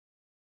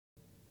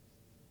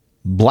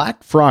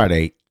Black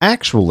Friday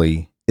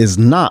actually is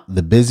not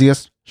the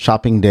busiest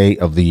shopping day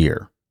of the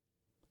year.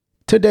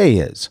 Today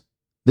is.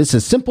 This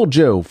is Simple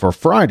Joe for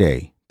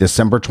Friday,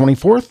 December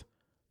 24th,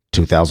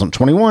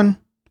 2021.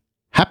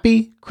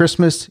 Happy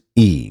Christmas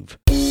Eve.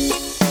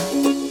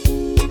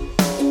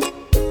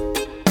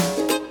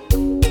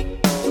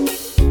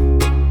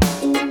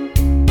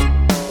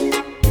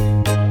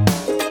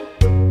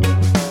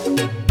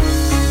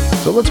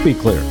 So let's be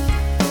clear.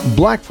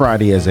 Black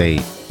Friday is a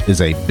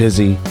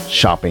busy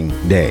shopping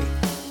day.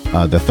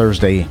 The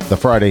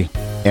Friday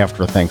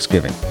after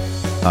Thanksgiving.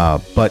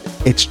 But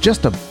it's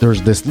just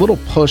there's this little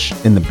push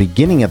in the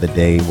beginning of the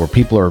day where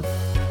people are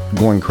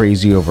going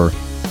crazy over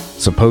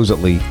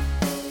supposedly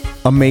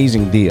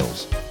amazing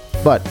deals.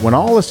 But when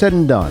all is said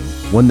and done,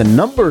 when the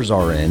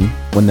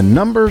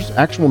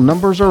actual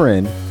numbers are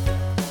in,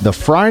 the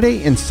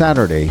Friday and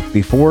Saturday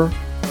before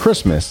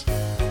Christmas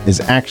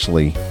is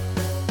actually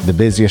the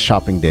busiest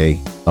shopping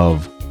day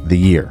of the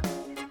year.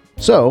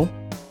 So,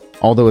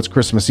 although it's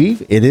Christmas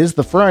Eve, it is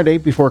the Friday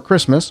before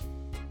Christmas.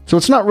 So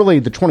it's not really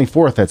the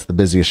 24th that's the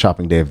busiest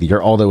shopping day of the year,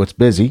 although it's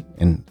busy,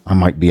 and I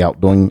might be out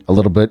doing a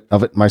little bit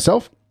of it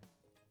myself.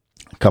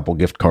 A couple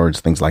gift cards,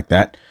 things like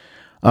that.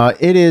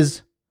 It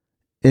is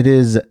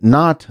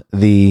not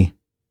the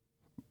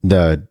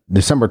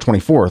December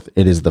 24th.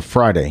 It is the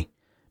Friday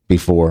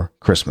before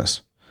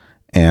Christmas.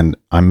 And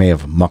I may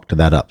have mucked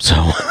that up,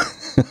 so...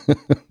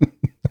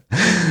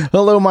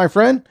 Hello, my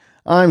friend.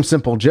 I'm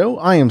Simple Joe.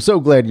 I am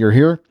so glad you're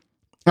here.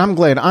 I'm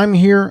glad I'm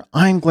here.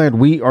 I'm glad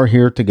we are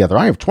here together.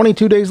 I have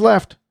 22 days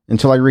left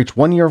until I reach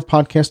 1 year of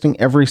podcasting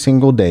every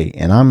single day,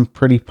 and I'm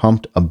pretty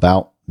pumped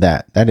about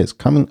that. That is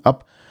coming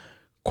up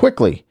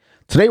quickly.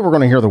 Today, we're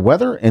going to hear the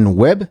weather in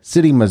Webb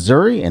City,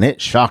 Missouri, and it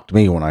shocked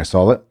me when I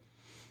saw it.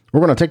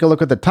 We're going to take a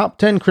look at the top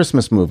 10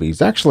 Christmas movies.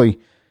 Actually,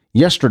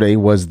 yesterday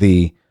was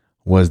the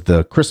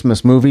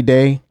Christmas movie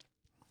day,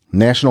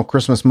 National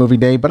Christmas Movie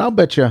Day, but I'll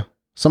bet you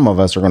some of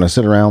us are going to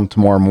sit around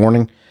tomorrow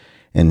morning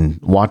and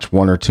watch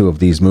one or two of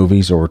these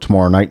movies, or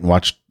tomorrow night and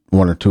watch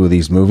one or two of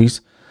these movies.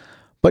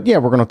 But yeah,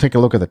 we're going to take a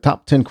look at the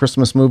top 10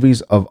 Christmas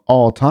movies of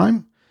all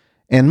time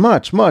and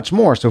much, much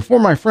more. So for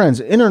my friends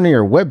in or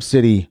near Webb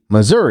City,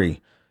 Missouri,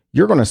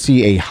 you're going to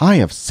see a high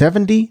of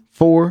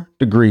 74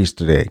 degrees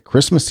today.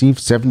 Christmas Eve,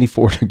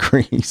 74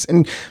 degrees.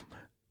 And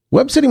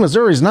Webb City,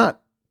 Missouri is not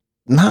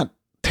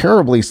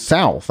terribly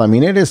south. I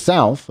mean, it is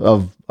south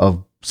of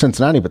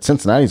Cincinnati, but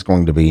Cincinnati is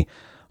going to be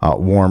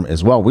warm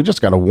as well. We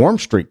just got a warm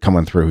streak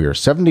coming through here.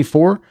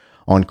 74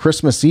 on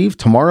Christmas Eve.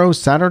 Tomorrow,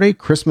 Saturday,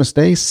 Christmas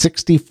Day,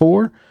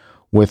 64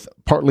 with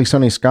partly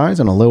sunny skies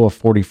and a low of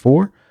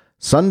 44.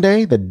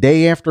 Sunday, the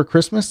day after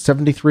Christmas,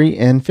 73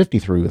 and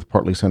 53 with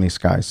partly sunny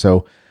skies.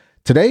 So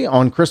today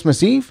on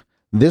Christmas Eve,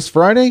 this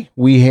Friday,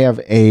 we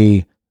have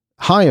a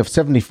high of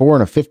 74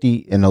 and a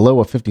 50 and a low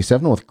of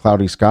 57 with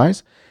cloudy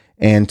skies.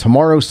 And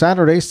tomorrow,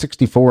 Saturday,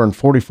 64 and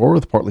 44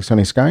 with partly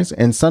sunny skies.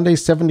 And Sunday,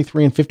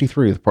 73 and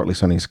 53 with partly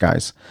sunny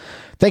skies.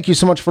 Thank you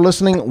so much for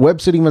listening,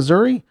 Webb City,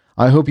 Missouri.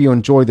 I hope you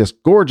enjoy this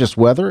gorgeous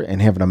weather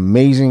and have an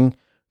amazing,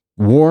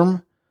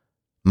 warm,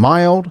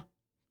 mild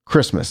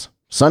Christmas.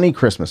 Sunny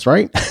Christmas,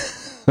 right?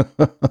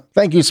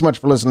 Thank you so much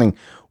for listening,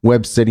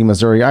 Webb City,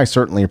 Missouri. I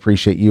certainly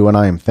appreciate you, and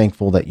I am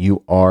thankful that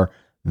you are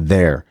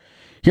there.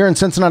 Here in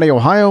Cincinnati,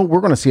 Ohio, we're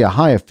going to see a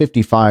high of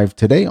 55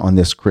 today on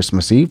this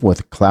Christmas Eve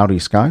with cloudy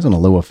skies and a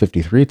low of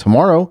 53.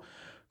 Tomorrow,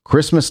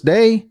 Christmas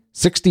Day,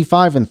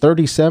 65 and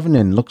 37,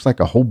 and looks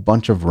like a whole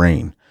bunch of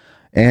rain.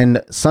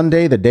 And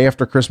Sunday, the day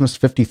after Christmas,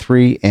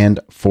 53 and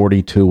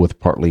 42 with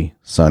partly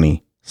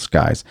sunny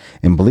skies.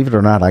 And believe it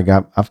or not,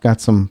 I've got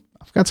some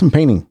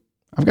painting.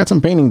 I've got some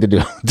painting to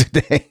do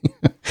today.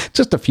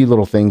 Just a few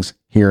little things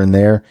here and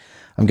there.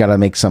 I've got to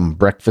make some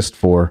breakfast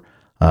for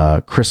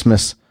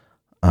Christmas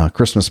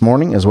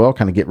morning as well,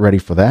 kind of get ready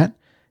for that.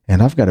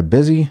 And I've got a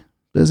busy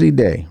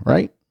day,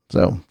 right?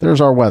 So there's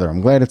our weather.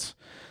 I'm glad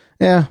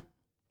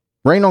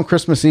rain on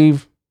Christmas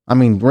Eve.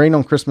 Rain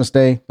on Christmas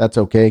Day. That's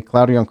okay.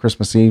 Cloudy on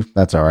Christmas Eve.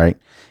 That's all right.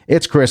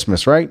 It's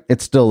Christmas, right?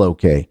 It's still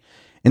okay.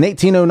 In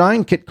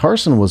 1809, Kit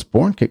Carson was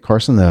born. Kit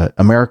Carson, the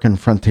American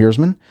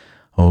frontiersman,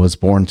 was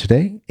born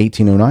today.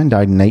 1809,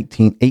 died in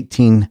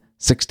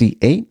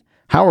 1868.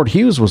 Howard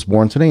Hughes was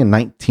born today in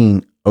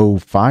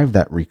 1905,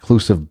 that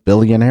reclusive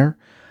billionaire.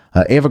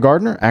 Ava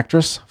Gardner,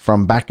 actress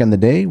from back in the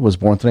day, was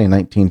born today in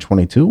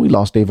 1922. We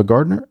lost Ava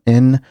Gardner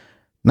in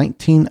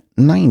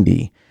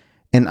 1990.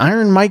 And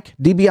Iron Mike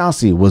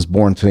DiBiase was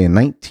born today in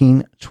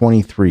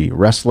 1923.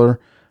 Wrestler,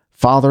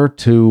 father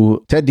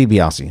to Ted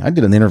DiBiase. I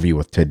did an interview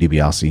with Ted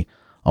DiBiase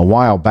a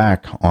while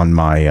back on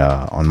my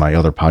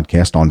other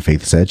podcast on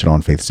Faith's Edge and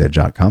on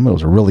faithsedge.com. It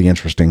was a really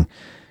interesting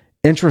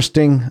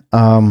interview.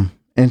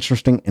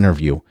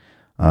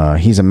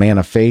 He's a man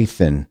of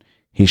faith, and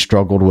he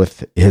struggled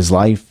with his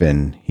life,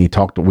 and we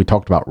talked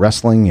about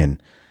wrestling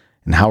and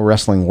how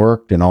wrestling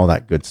worked and all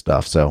that good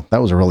stuff. So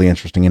that was a really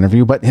interesting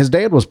interview. But his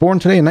dad was born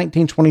today in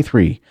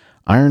 1923,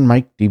 Iron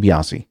Mike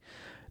DiBiase.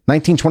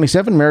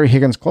 1927, Mary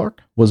Higgins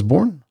Clark was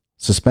born.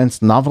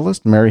 Suspense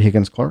novelist Mary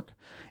Higgins Clark.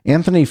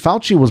 Anthony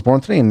Fauci was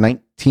born today in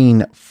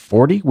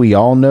 1940. We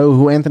all know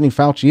who Anthony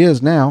Fauci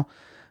is now,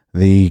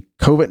 the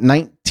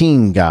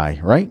COVID-19 guy,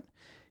 right?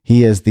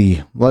 He is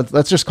the,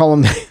 let's just call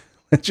him,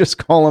 let's just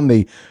call him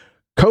the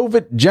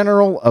COVID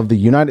general of the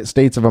United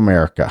States of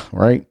America,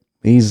 right?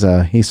 He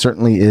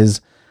certainly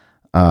is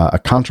a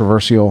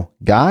controversial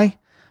guy,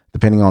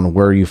 depending on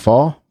where you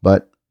fall,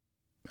 but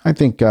I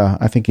think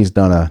he's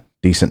done a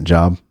decent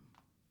job,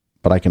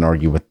 but I can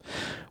argue with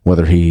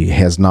whether he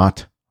has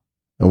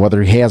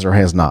or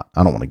has not.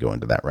 I don't want to go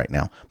into that right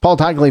now. Paul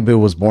Tagliabue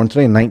was born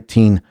today in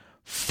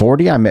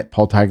 1940. I met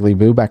Paul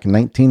Tagliabue back in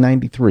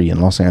 1993 in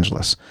Los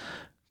Angeles.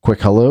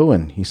 Quick hello,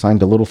 and he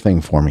signed a little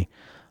thing for me.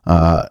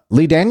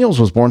 Lee Daniels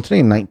was born today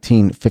in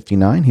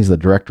 1959. He's the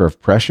director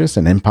of Precious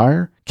and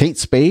Empire. Kate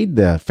Spade,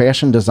 the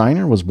fashion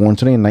designer, was born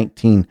today in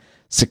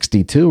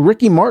 1962.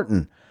 Ricky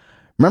Martin.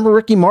 Remember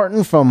Ricky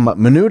Martin from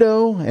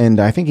Menudo? And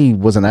I think he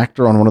was an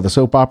actor on one of the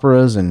soap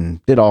operas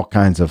and did all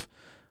kinds of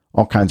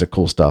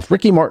cool stuff.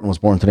 Ricky Martin was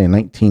born today in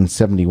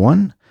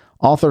 1971.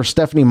 Author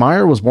Stephenie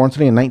Meyer was born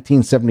today in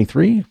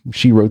 1973.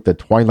 She wrote the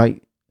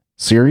Twilight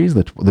series,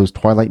 those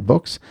Twilight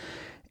books.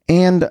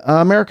 And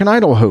American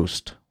Idol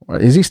host,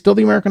 is he still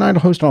the American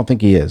Idol host? I don't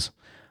think he is.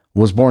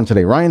 Was born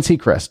today. Ryan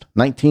Seacrest,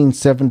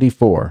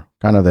 1974.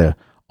 Kind of the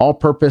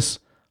all-purpose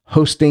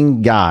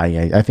hosting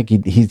guy. I think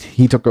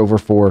he took over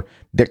for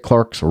Dick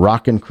Clark's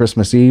Rockin'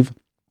 Christmas Eve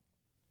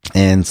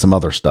and some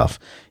other stuff.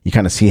 You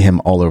kind of see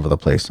him all over the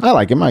place. I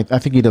like him. I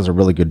think he does a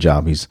really good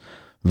job. He's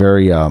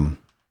very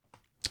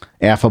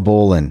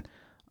affable and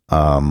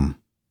good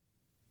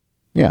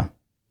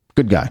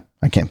guy.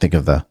 I can't think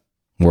of the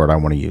word I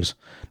want to use.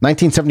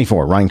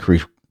 1974, Ryan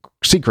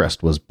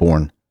Seacrest was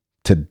born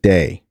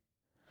today.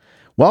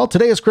 Well,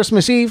 today is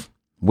Christmas Eve.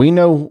 We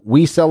know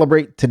we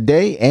celebrate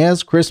today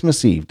as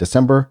Christmas Eve,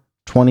 December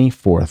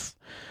 24th,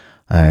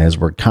 as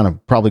we're kind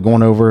of probably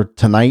going over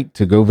tonight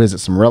to go visit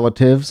some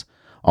relatives.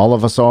 All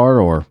of us are,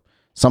 or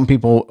some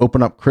people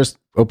open up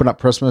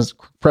Christmas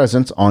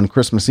presents on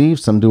Christmas Eve.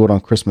 Some do it on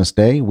Christmas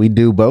Day. We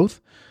do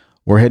both.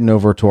 We're heading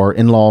over to our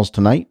in-laws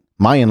tonight.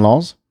 My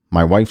in-laws,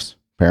 my wife's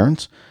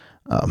parents,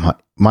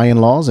 my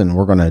in-laws, and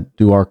we're going to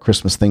do our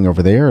Christmas thing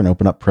over there and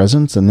open up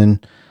presents. And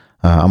then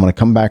I'm going to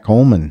come back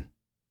home and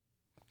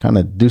kind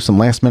of do some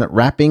last minute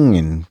wrapping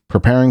and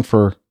preparing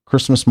for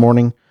Christmas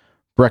morning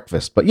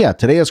breakfast. But yeah,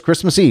 today is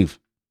Christmas Eve.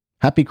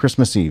 Happy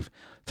Christmas Eve.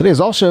 Today is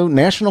also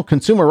National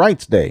Consumer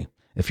Rights Day.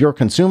 If you're a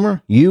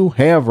consumer, you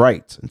have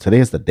rights. And today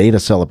is the day to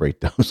celebrate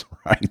those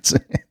rights.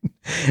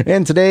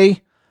 And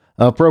today,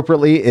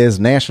 appropriately, is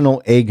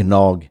National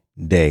Eggnog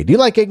Day. Do you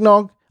like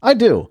eggnog? I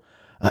do.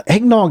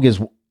 Eggnog is,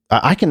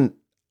 I can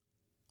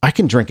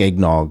drink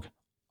eggnog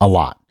a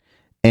lot.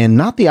 And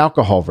not the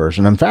alcohol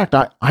version. In fact,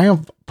 I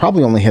have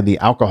probably only had the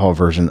alcohol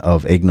version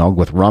of eggnog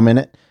with rum in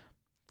it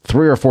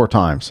 3 or 4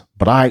 times.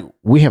 But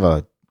we have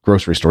a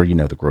grocery store,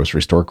 the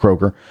grocery store,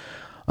 Kroger.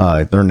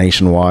 They're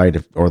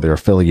nationwide, or they're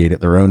affiliated.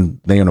 They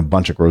own a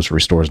bunch of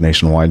grocery stores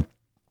nationwide.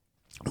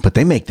 But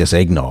they make this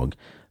eggnog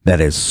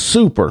that is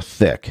super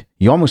thick.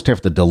 You almost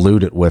have to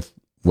dilute it with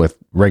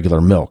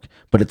regular milk,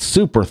 but it's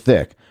super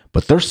thick.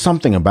 But there's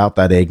something about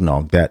that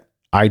eggnog that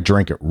I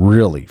drink it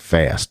really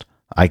fast.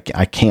 I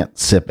can't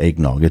sip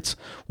eggnog.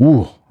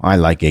 I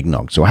like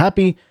eggnog. So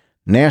happy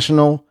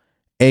National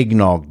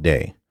Eggnog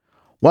Day.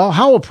 Well,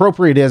 how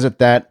appropriate is it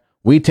that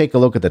we take a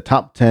look at the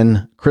top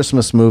 10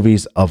 Christmas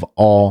movies of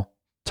all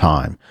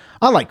time?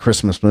 I like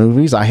Christmas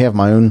movies. I have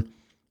my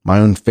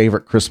own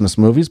favorite Christmas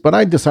movies, but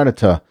I decided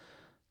to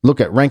look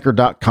at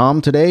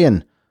ranker.com today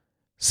and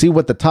see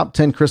what the top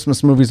 10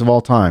 Christmas movies of all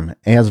time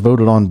as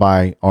voted on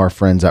by our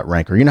friends at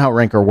Ranker. You know how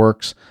Ranker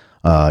works.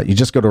 You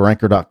just go to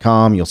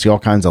ranker.com. You'll see all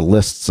kinds of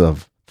lists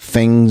of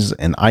things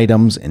and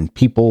items and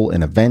people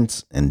and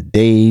events and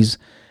days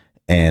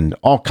and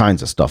all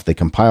kinds of stuff. They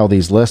compile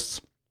these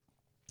lists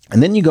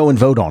and then you go and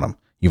vote on them.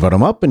 You vote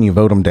them up and you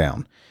vote them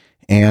down.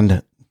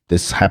 And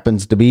this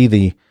happens to be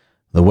the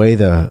way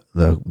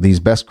these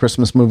best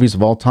Christmas movies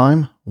of all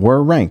time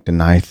were ranked.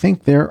 And I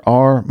think there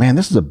are,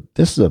 this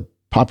is a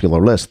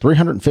popular list,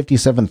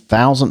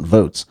 357,000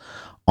 votes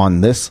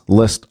on this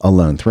list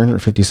alone,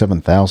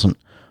 357,000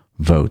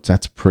 votes.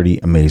 That's pretty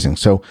amazing.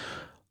 So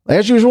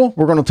as usual,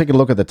 we're going to take a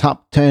look at the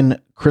top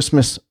 10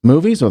 Christmas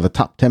movies, or the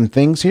top 10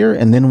 things here,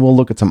 and then we'll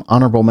look at some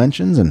honorable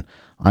mentions, and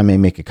I may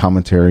make a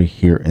commentary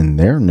here and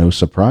there, no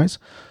surprise.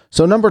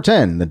 So number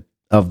 10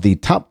 of the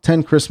top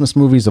 10 Christmas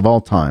movies of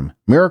all time,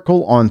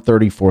 Miracle on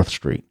 34th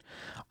Street.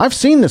 I've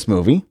seen this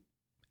movie,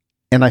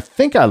 and I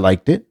think I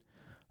liked it.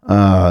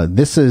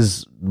 This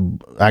is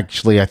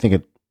actually, I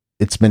think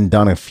it's been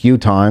done a few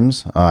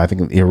times. I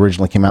think it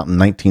originally came out in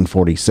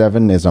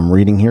 1947, as I'm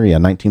reading here. Yeah,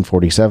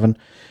 1947.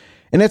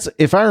 And it's,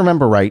 if I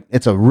remember right,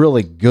 it's a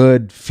really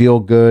good,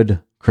 feel-good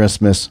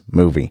Christmas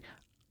movie.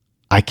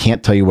 I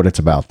can't tell you what it's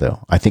about,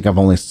 though. I think I've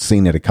only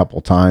seen it a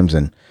couple times.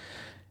 And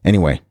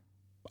anyway,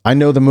 I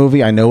know the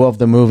movie. I know of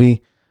the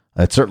movie.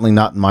 It's certainly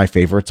not in my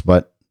favorites,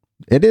 but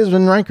it is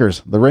in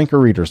the Ranker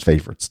readers'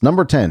 favorites.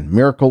 Number 10,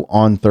 Miracle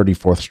on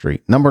 34th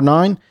Street. Number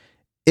 9,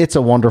 It's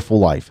a Wonderful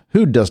Life.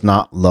 Who does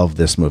not love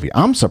this movie?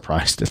 I'm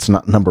surprised it's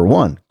not number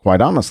one,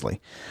 quite honestly.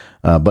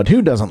 But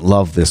who doesn't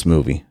love this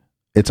movie?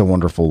 It's a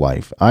Wonderful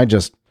Life.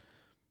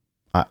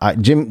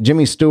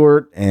 Jimmy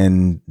Stewart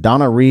and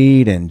Donna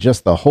Reed and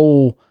just the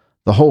whole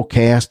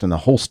cast and the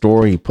whole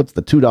story. He puts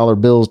the $2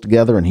 bills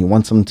together and he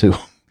wants them to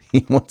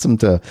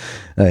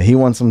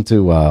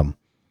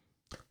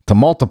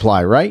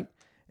multiply, right?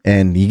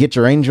 And you get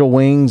your angel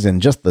wings,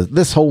 and just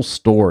this whole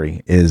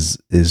story is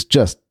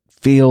just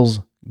feels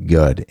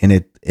good. And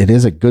it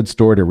is a good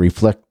story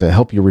to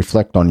help you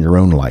reflect on your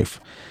own life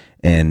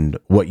and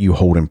what you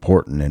hold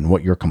important and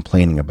what you're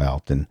complaining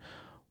about and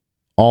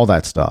all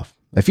that stuff.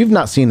 If you've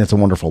not seen It's a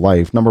Wonderful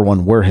Life, number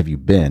one, where have you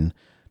been?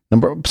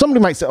 Somebody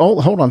might say,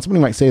 oh, hold on.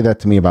 Somebody might say that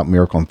to me about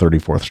Miracle on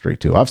 34th Street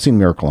too. I've seen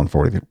Miracle on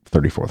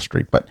 34th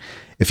Street, but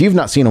if you've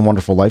not seen A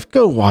Wonderful Life,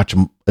 go watch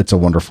It's a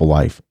Wonderful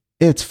Life.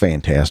 It's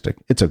fantastic.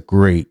 It's a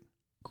great,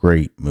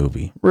 great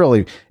movie.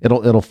 Really,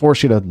 it'll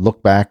force you to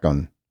look back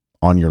on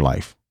your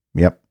life.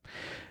 Yep.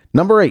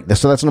 Number 8.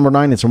 So that's number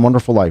 9. It's a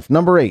Wonderful Life.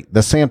 Number 8,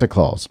 The Santa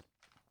Claus.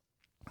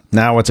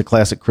 Now it's a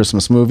classic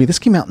Christmas movie. This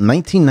came out in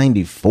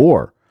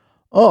 1994.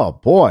 Oh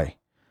boy.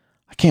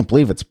 I can't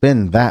believe it's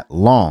been that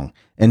long.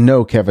 And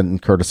no, Kevin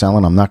Curtis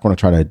Allen, I'm not going to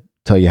try to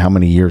tell you how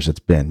many years it's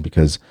been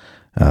because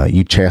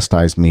you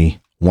chastised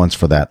me once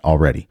for that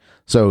already.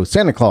 So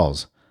Santa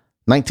Claus,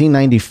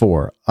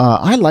 1994.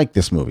 I like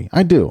this movie.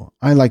 I do.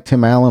 I like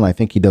Tim Allen. I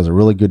think he does a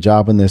really good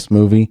job in this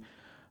movie.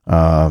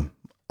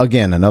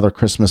 Again, another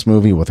Christmas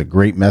movie with a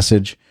great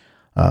message.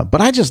 But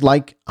I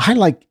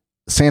like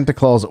Santa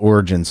Claus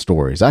origin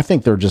stories. I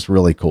think they're just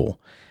really cool.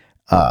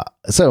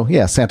 So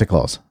yeah, Santa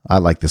Claus. I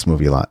like this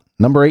movie a lot.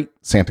 Number 8,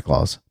 Santa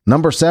Claus.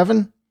 Number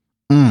 7,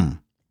 The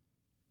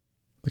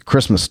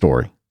Christmas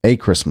Story. A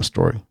Christmas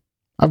Story.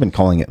 I've been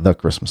calling it The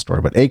Christmas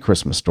Story, but A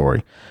Christmas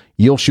Story.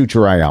 You'll shoot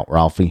your eye out,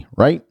 Ralphie,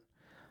 right?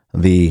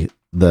 The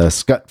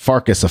Scott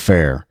Farkus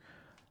affair,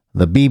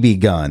 the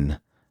BB gun,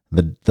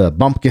 the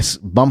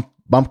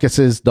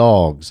Bumpkus's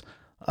dogs,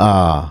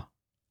 the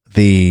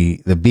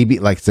BB,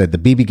 like I said, the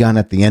BB gun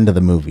at the end of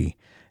the movie.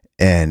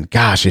 And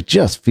gosh, it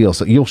just feels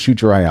so. You'll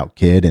shoot your eye out,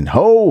 kid. And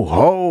ho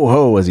ho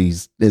ho, as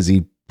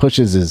he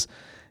pushes his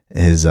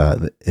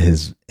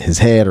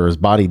head or his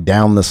body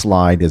down the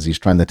slide as he's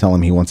trying to tell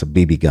him he wants a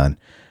BB gun.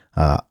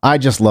 I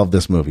just love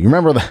this movie. You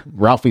remember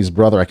Ralphie's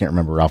brother? I can't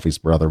remember Ralphie's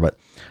brother, but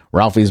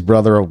Ralphie's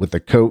brother with the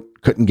coat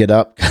couldn't get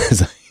up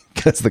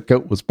because the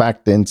coat was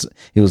packed in.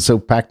 He was so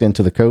packed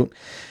into the coat.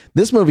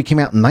 This movie came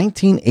out in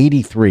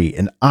 1983,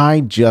 and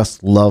I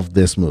just love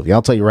this movie.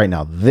 I'll tell you right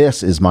now,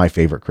 this is my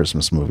favorite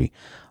Christmas movie.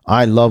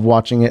 I love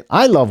watching it.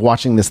 I love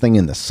watching this thing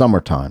in the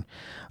summertime.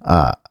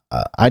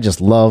 I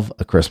just love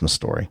A Christmas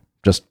Story.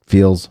 Just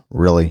feels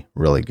really,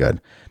 really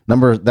good.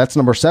 That's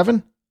number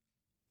 7.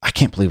 I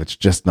can't believe it's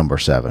just number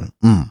 7.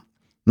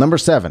 Number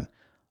 7,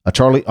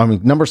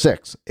 number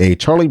 6, A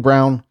Charlie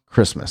Brown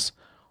Christmas.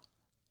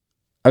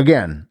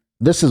 Again,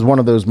 this is one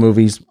of those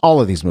movies,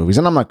 all of these movies,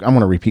 and I'm not going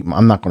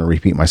to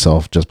repeat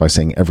myself just by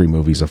saying every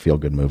movie is a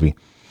feel-good movie.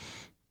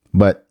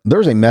 But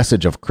there's a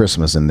message of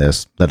Christmas in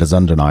this that is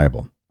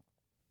undeniable.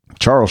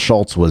 Charles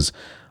Schultz was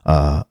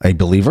a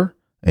believer,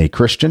 a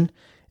Christian,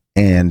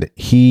 and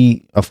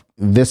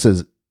this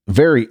is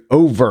very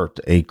overt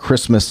a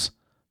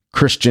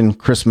Christian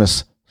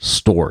Christmas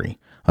story.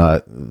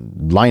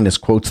 Linus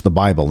quotes the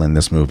Bible in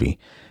this movie.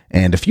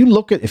 And if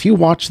you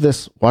watch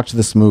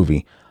this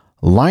movie,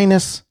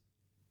 Linus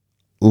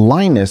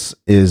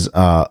is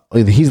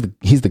he's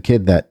the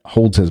kid that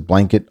holds his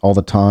blanket all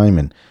the time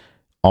and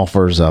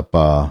offers up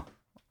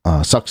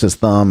sucks his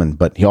thumb,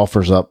 but he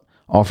offers up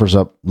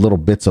little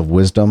bits of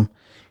wisdom.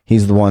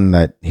 He's the one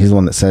that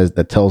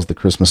tells the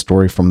Christmas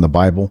story from the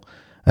Bible.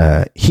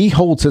 He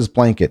holds his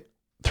blanket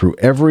through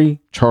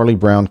every Charlie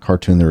Brown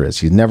cartoon there is.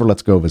 He never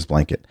lets go of his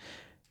blanket.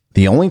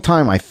 The only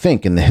time I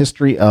think in the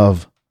history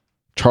of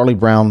Charlie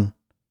Brown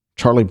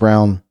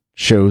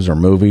shows or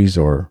movies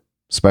or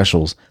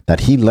specials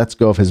that he lets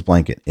go of his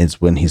blanket is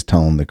when he's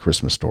telling the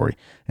Christmas story.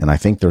 And I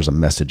think there's a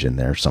message in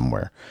there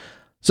somewhere.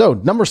 So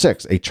number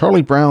 6, A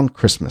Charlie Brown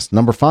Christmas.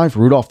 Number 5,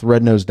 Rudolph the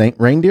Red-Nosed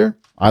Reindeer.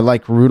 I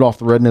like Rudolph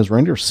the Red-Nosed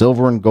Reindeer.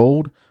 Silver and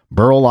Gold.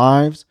 Burl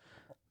Ives.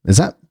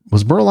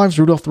 Was Burl Ives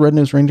Rudolph the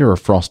Red-Nosed Reindeer or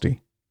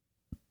Frosty?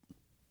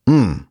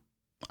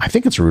 I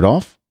think it's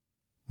Rudolph.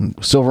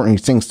 Silver, and he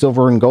sings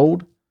Silver and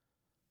Gold.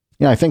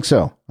 Yeah, I think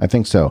so.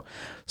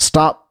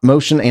 Stop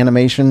motion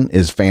animation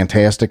is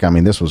fantastic. I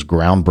mean, this was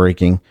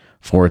groundbreaking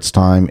for its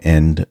time,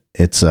 and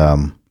it's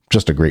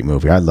just a great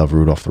movie. I love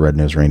Rudolph the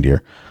Red-Nosed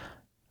Reindeer.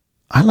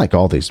 I like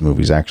all these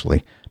movies,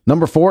 actually.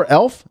 Number 4,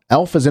 Elf.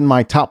 Elf is in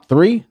my top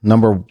 3.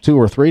 Number 2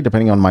 or 3,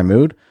 depending on my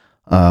mood.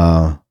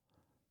 Bye,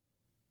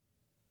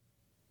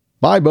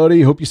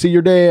 buddy. Hope you see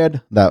your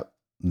dad.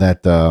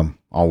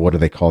 What do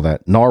they call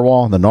that?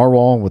 Narwhal. The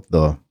narwhal with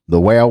the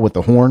whale with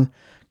the horn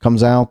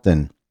comes out,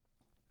 and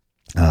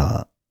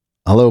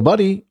hello,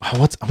 buddy.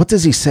 What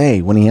does he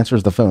say when he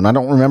answers the phone? I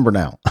don't remember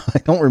now.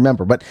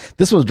 But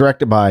this was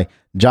directed by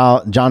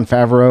Jon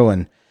Favreau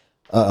and,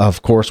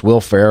 of course,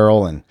 Will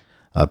Ferrell and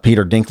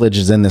Peter Dinklage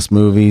is in this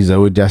movie,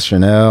 Zoe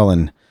Deschanel,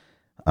 and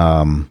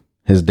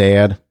his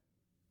dad,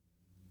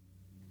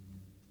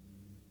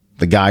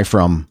 the guy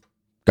from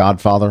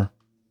Godfather.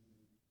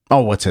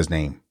 Oh, what's his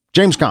name?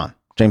 James Caan,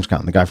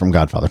 the guy from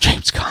Godfather,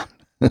 James Caan.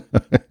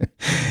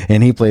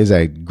 And he plays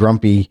a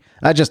grumpy,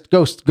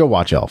 go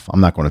watch Elf.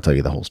 I'm not going to tell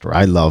you the whole story.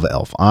 I love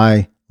Elf.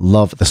 I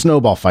love the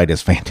snowball fight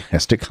is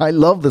fantastic. I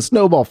love the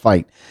snowball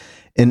fight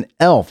in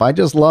Elf. I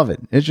just love it.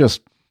 It's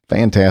just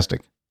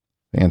fantastic.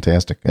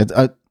 Fantastic. It's,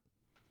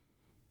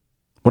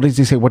 what does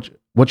he say?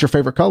 What's your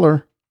favorite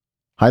color?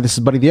 Hi, this is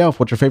Buddy the Elf.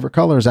 What's your favorite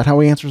color? Is that how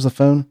he answers the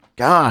phone?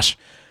 Gosh,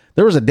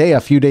 there was a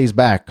few days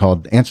back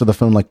called Answer the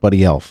Phone Like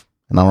Buddy Elf.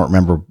 And I don't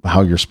remember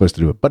how you're supposed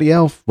to do it. Buddy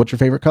Elf, what's your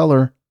favorite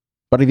color?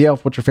 Buddy the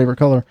Elf, what's your favorite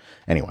color?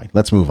 Anyway,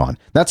 let's move on.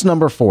 That's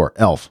number 4,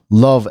 Elf.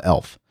 Love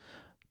Elf.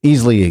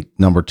 Easily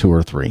number 2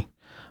 or 3.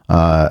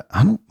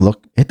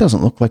 It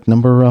doesn't look like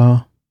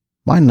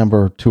my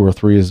number 2 or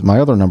 3 is, my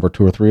other number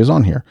 2 or 3 is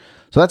on here.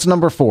 So that's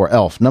number 4,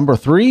 Elf. Number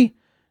 3,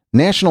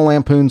 National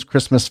Lampoon's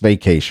Christmas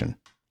Vacation.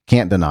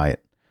 Can't deny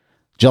it.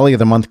 Jelly of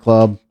the Month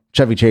Club.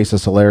 Chevy Chase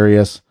is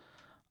hilarious.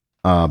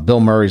 Bill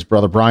Murray's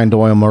brother, Brian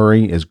Doyle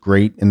Murray, is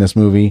great in this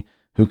movie.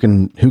 Who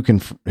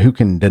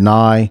can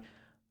deny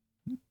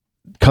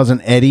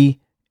Cousin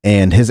Eddie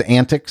and his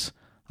antics?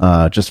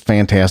 Just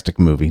fantastic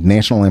movie.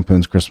 National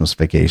Lampoon's Christmas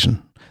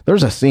Vacation.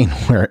 There's a scene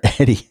where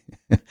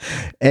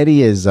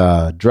Eddie is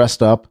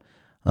dressed up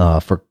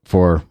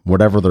for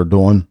whatever they're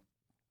doing.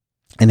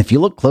 And if you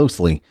look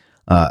closely,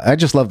 I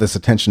just love this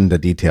attention to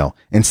detail.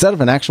 Instead of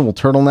an actual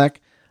turtleneck,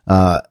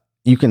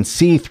 you can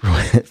see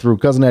through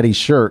Cousin Eddie's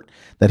shirt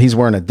that he's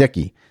wearing a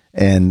dickie.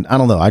 And I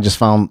don't know.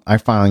 I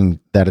find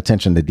that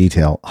attention to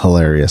detail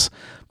hilarious.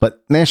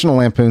 But National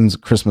Lampoon's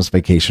Christmas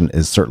Vacation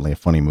is certainly a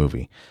funny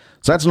movie.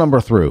 So that's number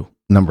 3.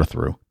 Number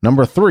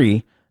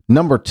 3.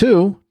 Number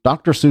 2,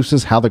 Dr.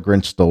 Seuss's How the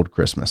Grinch Stole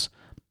Christmas.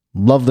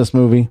 Love this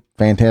movie.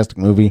 Fantastic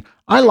movie.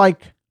 I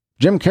like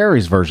Jim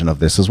Carrey's version of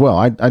this as well.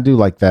 I do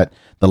like that,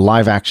 the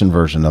live action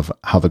version of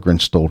How the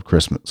Grinch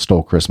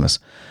Stole Christmas.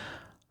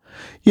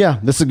 Yeah,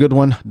 this is a good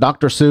one.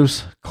 Dr.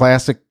 Seuss,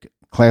 classic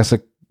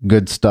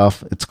good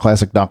stuff. It's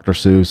classic Dr.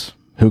 Seuss.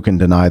 Who can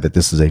deny that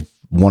this is a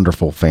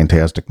wonderful,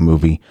 fantastic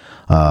movie?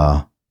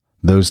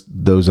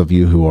 Those of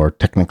you who are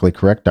technically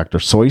correct, Dr.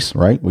 Seuss,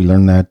 right? We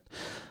learned that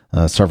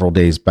several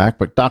days back.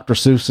 But Dr.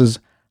 Seuss's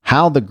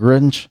How the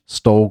Grinch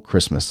Stole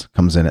Christmas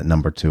comes in at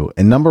number 2.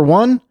 And number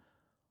 1,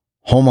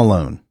 Home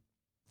Alone.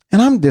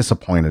 And I'm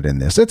disappointed in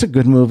this. It's a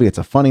good movie. It's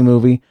a funny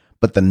movie.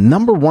 But the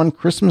number 1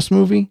 Christmas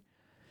movie,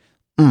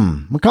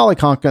 Macaulay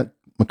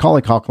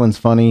Culkin's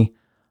funny.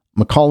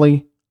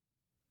 Macaulay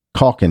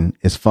Culkin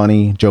is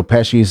funny. Joe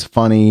Pesci's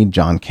funny.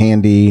 John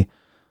Candy.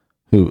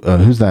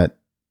 Who's that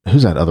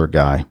other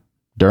guy?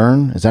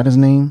 Dern? Is that his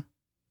name?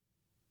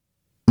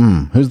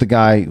 Who's the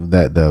guy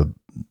that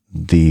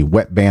the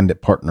Wet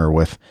Bandit partner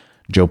with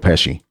Joe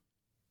Pesci?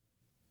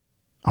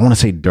 I want to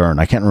say Dern.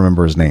 I can't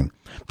remember his name.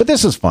 But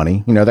this is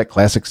funny. You know, that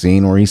classic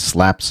scene where he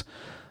slaps,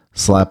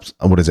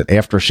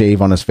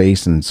 aftershave on his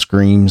face and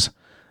screams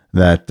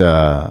that,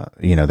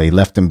 they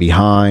left him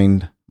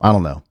behind. I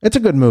don't know. It's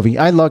a good movie.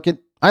 I like it.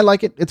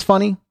 It's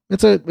funny.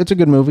 It's a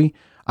good movie.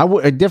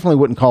 I definitely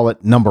wouldn't call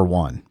it number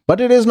 1,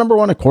 but it is number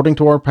 1 according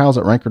to our pals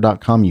at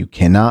ranker.com. You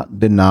cannot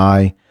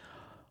deny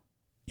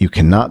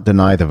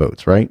the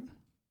votes, right?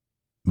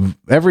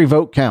 Every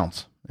vote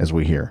counts, as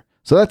we hear.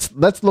 So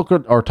let's look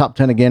at our top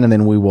 10 again, and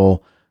then we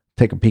will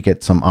take a peek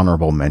at some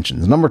honorable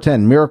mentions. Number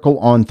 10, Miracle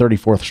on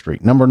 34th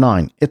Street. Number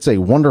 9, It's a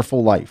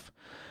Wonderful Life.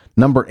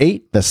 Number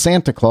 8, The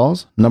Santa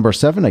Claus. Number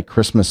 7, A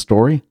Christmas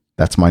Story.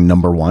 That's my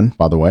number 1,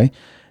 by the way.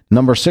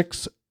 Number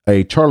 6,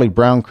 A Charlie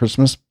Brown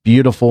Christmas.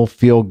 Beautiful,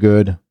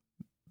 feel-good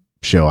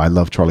show. I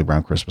love Charlie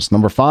Brown Christmas.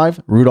 Number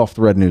 5, Rudolph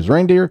the Red-Nosed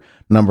Reindeer.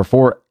 Number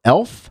 4,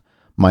 Elf.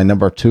 My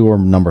number 2 or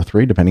number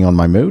 3, depending on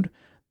my mood.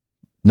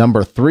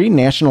 Number 3,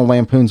 National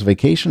Lampoon's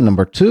Vacation.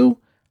 Number 2,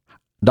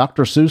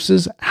 Dr.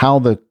 Seuss's How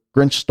the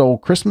Grinch Stole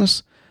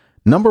Christmas.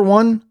 Number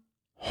 1,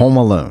 Home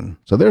Alone.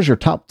 So there's your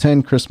top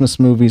 10 Christmas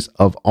movies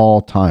of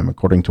all time,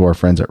 according to our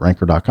friends at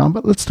ranker.com.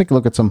 But let's take a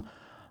look at some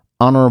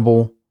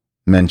honorable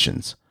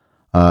mentions.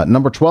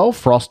 Number 12,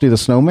 Frosty the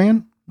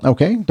Snowman.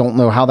 Okay, don't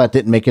know how that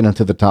didn't make it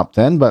into the top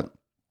 10, but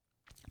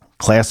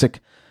classic.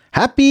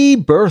 Happy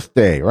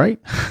birthday, right?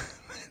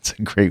 It's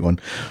a great one.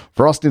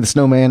 Frosty the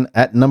Snowman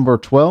at number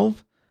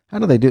 12. How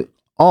do they do?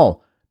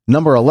 Oh,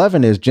 number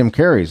 11 is Jim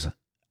Carrey's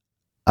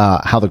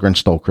How the Grinch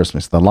Stole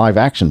Christmas, the live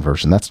action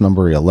version. That's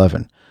number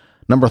 11.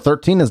 Number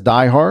 13 is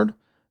Die Hard.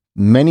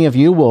 Many of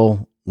you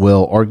will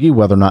argue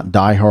whether or not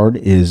Die Hard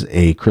is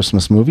a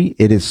Christmas movie.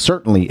 It is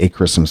certainly a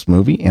Christmas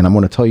movie, and I'm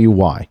going to tell you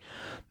why.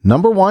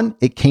 Number 1,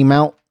 it came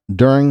out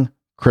during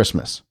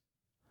Christmas.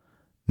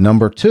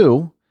 Number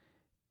 2,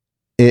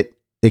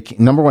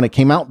 number 1, it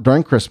came out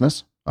during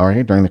Christmas. All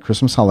right, during the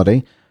Christmas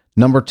holiday.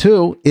 Number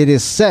 2,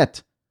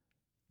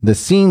 the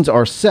scenes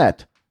are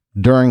set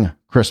during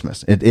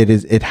Christmas.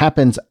 It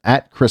happens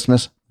at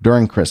Christmas,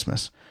 during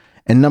Christmas.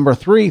 And number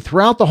 3,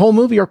 throughout the whole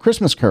movie are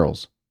Christmas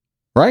carols,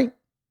 right?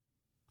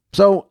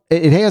 So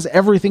it has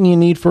everything you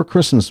need for a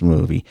Christmas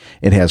movie.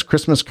 It has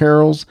Christmas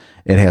carols.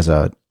 It has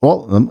a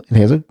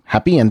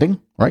happy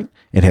ending, right?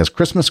 It has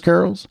Christmas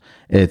carols.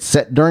 It's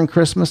set during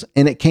Christmas,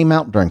 and it came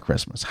out during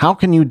Christmas. How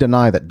can you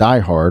deny that Die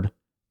Hard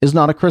is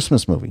not a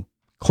Christmas movie?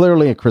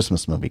 Clearly a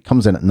Christmas movie.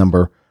 Comes in at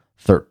number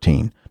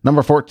 13.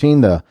 Number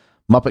 14, The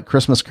Muppet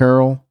Christmas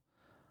Carol.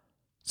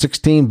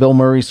 16, Bill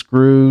Murray's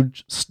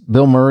Scrooged.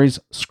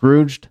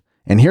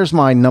 And here's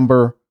my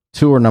number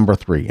 2 or number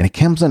 3, and it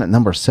comes in at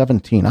number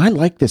 17. I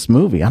like this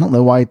movie. I don't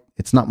know why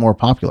it's not more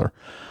popular.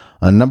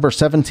 Number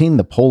 17,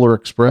 The Polar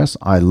Express.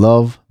 I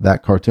love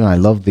that cartoon. I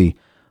love the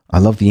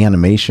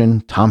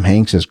animation. Tom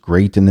Hanks is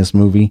great in this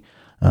movie.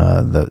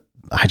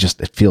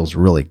 It feels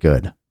really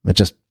good.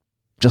 It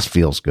just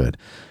feels good.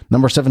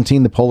 Number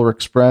 17, The Polar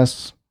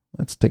Express.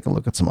 Let's take a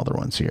look at some other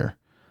ones here.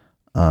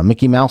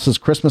 Mickey Mouse's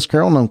Christmas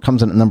Carol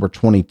comes in at number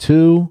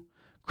 22.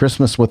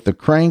 Christmas with the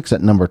Cranks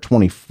at number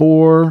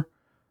 24.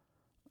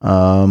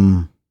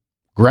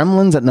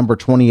 Gremlins at number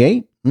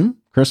 28.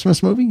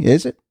 Christmas movie,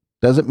 is it?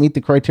 Does it meet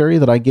the criteria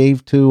that I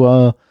gave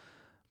to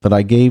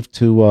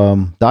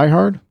Die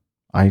Hard?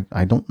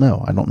 I don't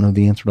know. I don't know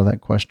the answer to that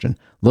question.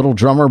 Little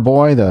Drummer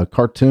Boy, the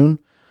cartoon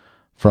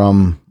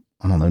from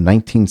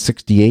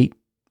 1968.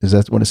 Is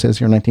that what it says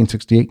here?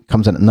 1968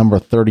 comes in at number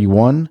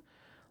 31.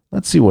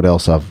 Let's see what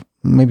else I've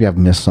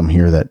missed some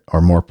here that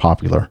are more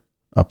popular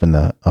up in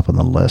the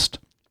list.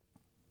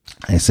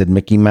 I said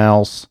Mickey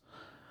Mouse.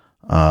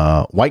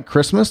 White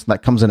Christmas,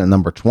 that comes in at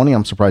number 20.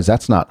 I'm surprised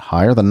that's not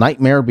higher. The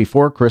Nightmare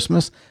Before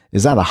Christmas.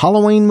 Is that a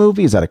Halloween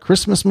movie? Is that a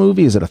Christmas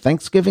movie? Is it a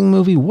Thanksgiving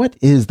movie? What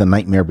is The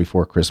Nightmare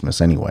Before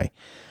Christmas anyway?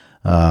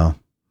 Not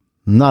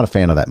a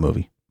fan of that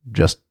movie,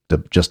 just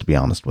to be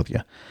honest with you.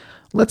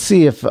 Let's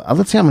see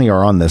how many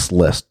are on this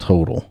list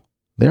total.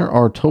 There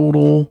are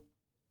total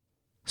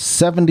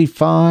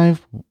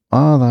 75.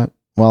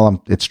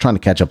 It's trying to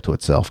catch up to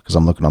itself because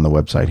I'm looking on the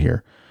website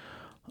here.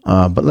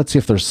 But let's see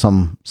if there's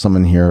some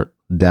in here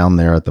down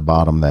there at the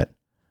bottom that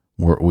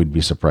we'd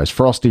be surprised.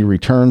 Frosty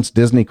Returns,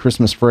 Disney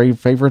Christmas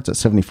favorites at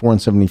 74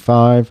 and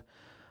 75.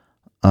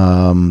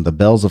 The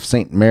Bells of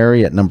St.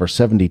 Mary at number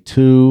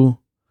 72.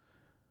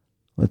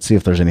 Let's see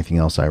if there's anything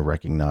else I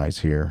recognize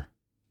here.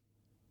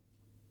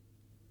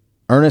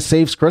 Ernest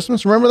Saves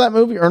Christmas. Remember that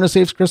movie? Ernest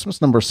Saves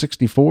Christmas, number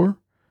 64.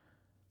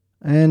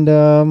 And,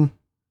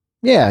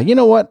 you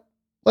know what?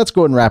 Let's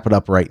go ahead and wrap it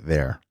up right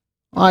there.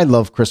 I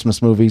love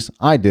Christmas movies.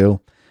 I do.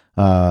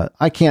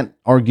 I can't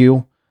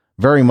argue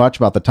very much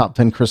about the top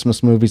 10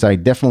 Christmas movies. I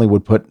definitely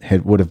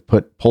would have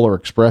put Polar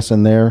Express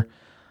in there.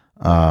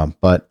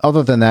 But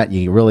other than that,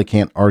 you really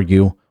can't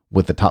argue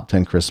with the top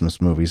 10 Christmas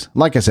movies.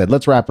 Like I said,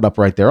 let's wrap it up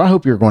right there. I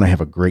hope you're going to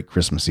have a great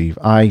Christmas Eve.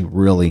 I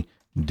really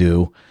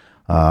do.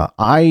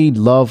 I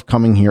love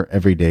coming here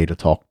every day to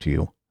talk to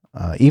you,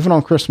 even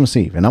on Christmas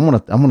Eve. And I'm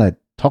going to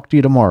talk to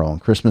you tomorrow on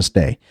Christmas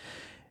Day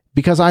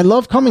because I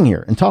love coming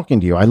here and talking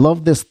to you. I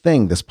love this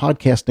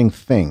podcasting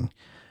thing.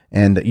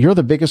 And you're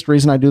the biggest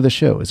reason I do the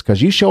show is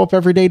because you show up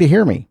every day to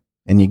hear me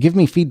and you give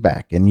me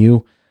feedback and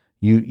you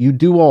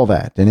do all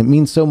that. And it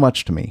means so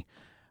much to me.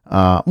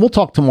 We'll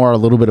talk tomorrow a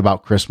little bit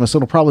about Christmas.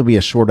 It'll probably be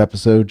a short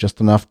episode, just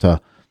enough to,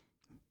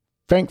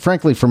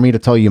 frankly, for me to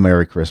tell you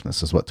Merry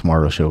Christmas is what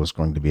tomorrow's show is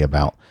going to be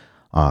about,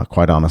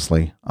 quite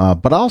honestly.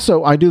 But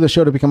also, I do the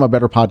show to become a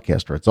better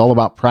podcaster. It's all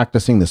about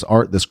practicing this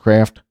art, this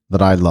craft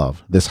that I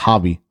love, this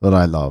hobby that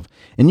I love.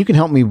 And you can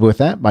help me with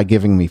that by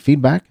giving me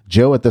feedback.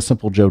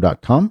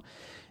 joe@thesimplejoe.com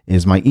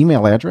is my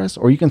email address,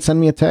 or you can send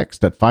me a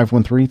text at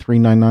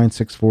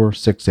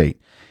 513-399-6468.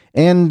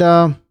 And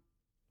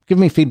give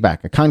me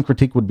feedback. A kind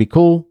critique would be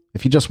cool.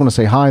 If you just want to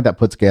say hi, that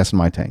puts gas in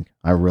my tank.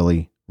 I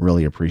really,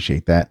 really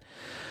appreciate that.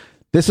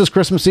 This is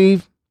Christmas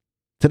Eve.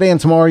 Today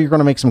and tomorrow, you're going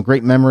to make some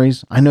great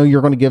memories. I know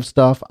you're going to give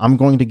stuff. I'm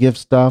going to give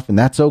stuff, and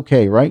that's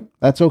okay, right?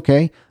 That's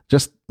okay.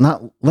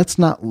 Let's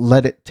not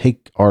let it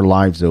take our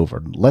lives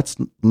over. Let's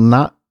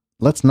not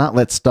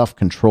let stuff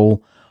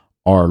control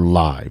our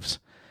lives.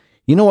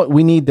 You know what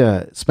we need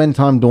to spend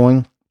time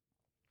doing?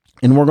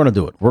 And we're going to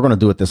do it. We're going to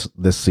do it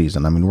this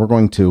season. I mean, we're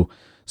going to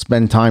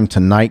spend time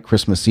tonight,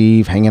 Christmas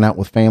Eve, hanging out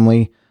with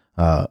family.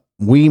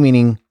 We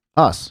meaning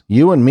us,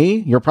 you and me.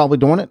 You're probably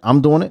doing it.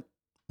 I'm doing it.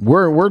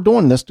 We're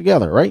doing this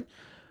together, right?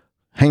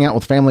 Hang out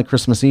with family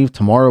Christmas Eve.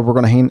 Tomorrow we're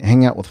going to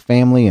hang out with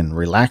family and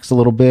relax a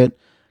little bit,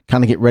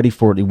 kind of get ready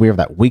for it. We have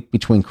that week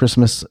between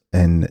Christmas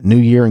and New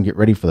Year and get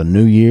ready for the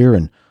New Year.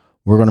 And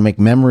we're going to make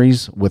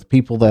memories with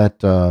people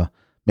during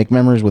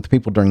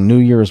New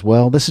Year as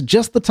well. This is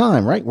just the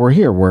time, right? We're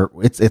here. We're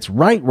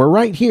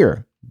right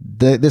here.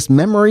 This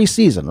memory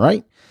season,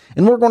 right?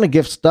 And we're going to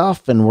give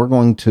stuff and we're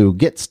going to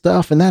get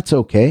stuff, and that's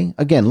okay.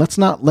 Again, let's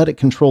not let it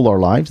control our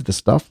lives, this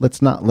stuff.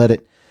 Let's not let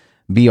it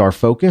be our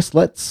focus.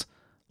 Let's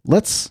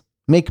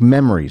make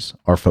memories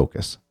our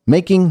focus.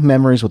 Making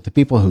memories with the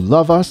people who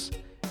love us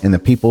and the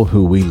people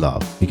who we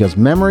love, because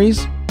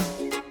memories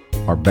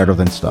are better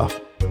than stuff.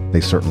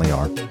 They certainly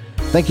are.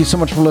 Thank you so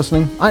much for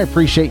listening. I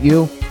appreciate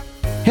you.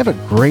 Have a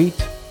great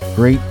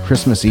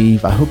Christmas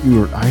Eve. I hope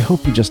you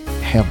just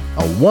have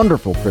a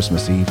wonderful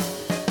Christmas Eve.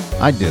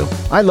 I do.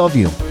 I love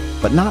you,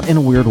 but not in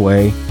a weird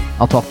way.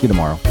 I'll talk to you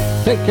tomorrow.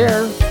 Take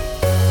care.